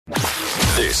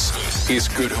This is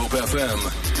Good Hope FM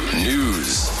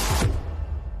News.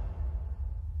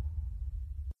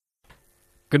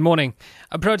 Good morning.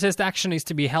 A protest action is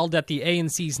to be held at the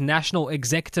ANC's National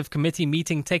Executive Committee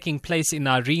meeting taking place in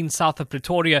Irene, south of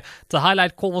Pretoria, to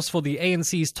highlight calls for the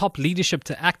ANC's top leadership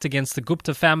to act against the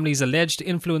Gupta family's alleged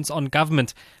influence on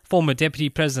government. Former Deputy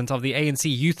President of the ANC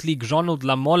Youth League, Ronald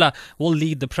Lamola, will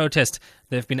lead the protest.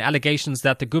 There have been allegations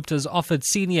that the Guptas offered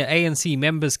senior ANC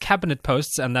members cabinet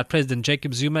posts and that President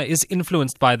Jacob Zuma is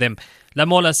influenced by them.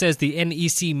 Lamola says the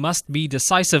NEC must be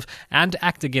decisive and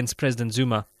act against President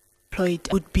Zuma.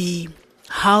 Would be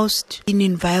housed in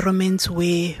environments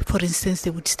where, for instance, they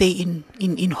would stay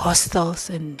in hostels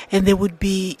and there would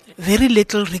be very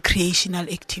little recreational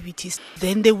activities.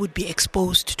 Then they would be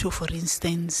exposed to, for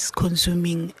instance,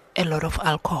 consuming a lot of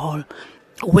alcohol.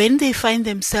 When they find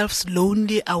themselves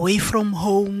lonely, away from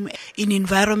home, in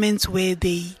environments where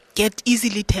they get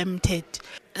easily tempted,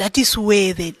 that is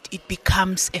where it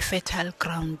becomes a fertile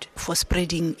ground for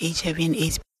spreading HIV and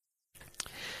AIDS.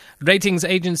 Ratings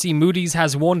agency Moody's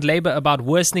has warned Labour about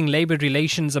worsening labour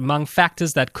relations among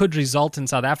factors that could result in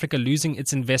South Africa losing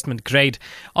its investment grade.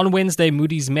 On Wednesday,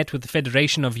 Moody's met with the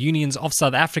Federation of Unions of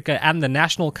South Africa and the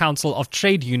National Council of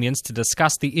Trade Unions to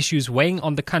discuss the issues weighing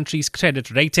on the country's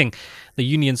credit rating. The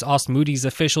unions asked Moody's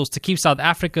officials to keep South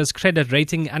Africa's credit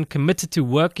rating and committed to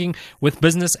working with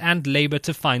business and labour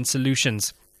to find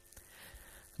solutions.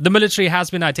 The military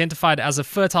has been identified as a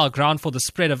fertile ground for the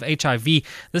spread of HIV.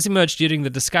 This emerged during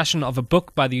the discussion of a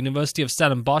book by the University of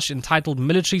Stellenbosch entitled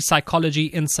Military Psychology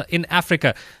in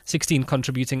Africa. 16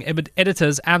 contributing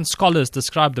editors and scholars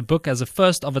described the book as a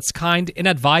first of its kind in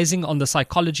advising on the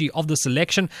psychology of the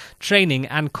selection, training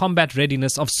and combat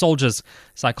readiness of soldiers.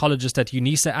 Psychologist at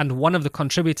UNISA and one of the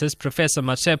contributors, Professor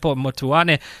Machepo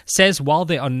Motuane, says while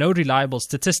there are no reliable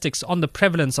statistics on the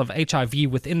prevalence of HIV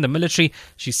within the military,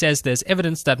 she says there's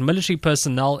evidence that military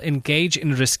personnel engage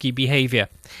in risky behavior.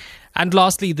 And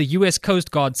lastly, the U.S.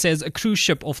 Coast Guard says a cruise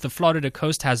ship off the Florida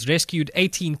coast has rescued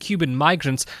 18 Cuban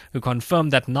migrants who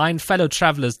confirmed that 9 fellow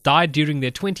travelers died during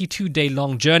their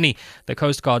 22-day-long journey. The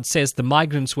Coast Guard says the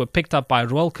migrants were picked up by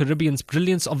Royal Caribbean's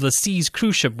Brilliance of the Seas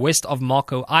cruise ship west of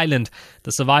Marco Island.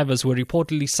 The survivors were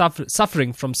reportedly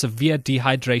suffering from severe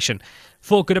dehydration.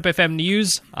 For Good Hope FM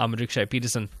News, I'm Rikshay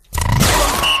Peterson.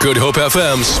 Good Hope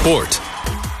FM Sport.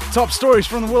 Top stories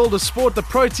from the world of sport. The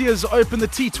Proteas open the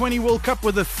T20 World Cup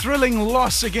with a thrilling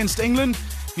loss against England.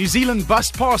 New Zealand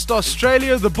bust past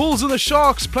Australia. The Bulls and the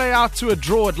Sharks play out to a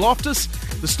draw at Loftus.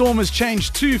 The Stormers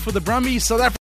changed 2 for the Brumbies. South Africa